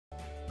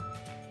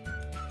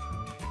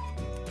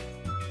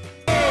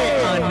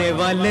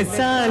वाले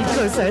साल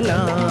को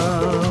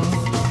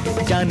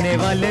सलाम, जाने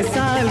वाले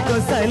साल को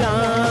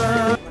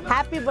सलाम।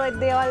 Happy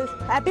birthday all.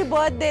 Happy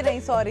birthday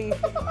nahi, sorry.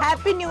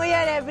 Happy New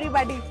Year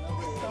everybody.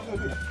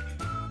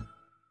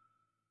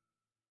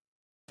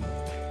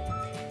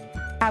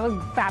 Have a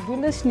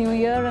fabulous New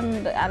Year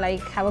and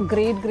have a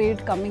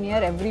great coming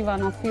year, every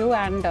one of you,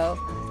 and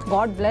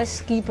God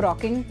bless. Keep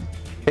rocking.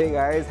 Hey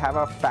guys, have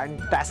a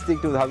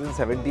fantastic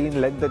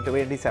 2017. Let the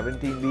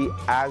 2017 be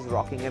as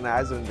rocking and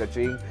as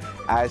enriching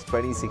as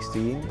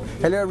 2016.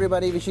 Hello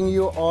everybody, wishing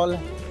you all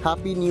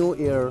happy new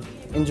year.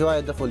 Enjoy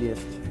at the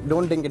fullest.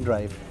 Don't drink and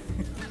drive.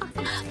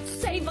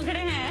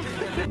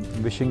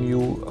 Wishing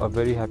you a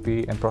very happy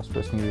and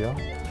prosperous new year,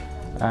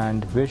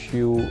 and wish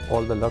you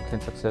all the luck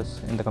and success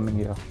in the coming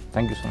year.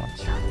 Thank you so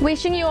much.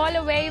 Wishing you all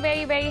a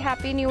very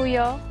happy new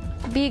year.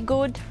 Be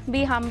good,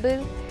 be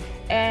humble,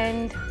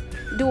 and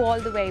do all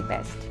the very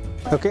best.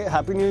 Okay,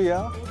 happy new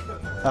year.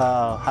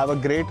 Have a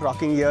great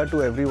rocking year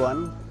to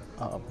everyone.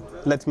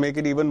 Let's make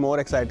it even more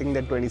exciting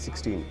than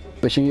 2016.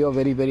 Wishing you a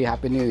very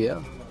happy new year.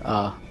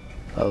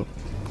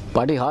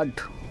 Party hard,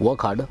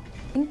 work hard.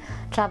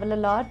 Travel a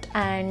lot,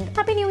 and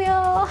happy new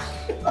year.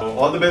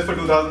 All the best for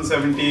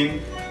 2017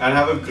 and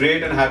have a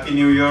great and happy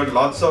new year.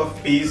 Lots of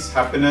peace,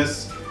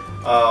 happiness,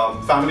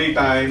 family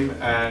time,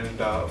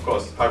 and of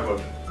course hard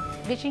work.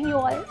 Wishing you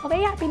all a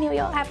very happy new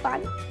year. Have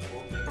fun.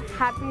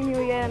 Happy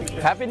New Year.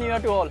 Happy New Year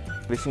to all.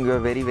 Wishing you a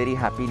very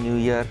happy new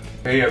year.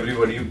 Hey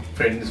everybody,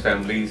 friends,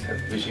 families,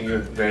 wishing you a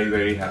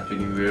very happy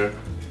new year.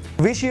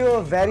 Wish you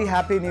a very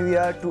happy new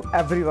year to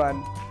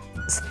everyone.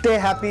 Stay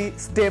happy,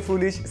 stay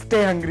foolish,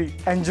 stay hungry.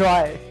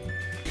 Enjoy.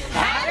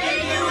 Happy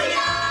New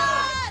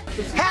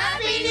Year!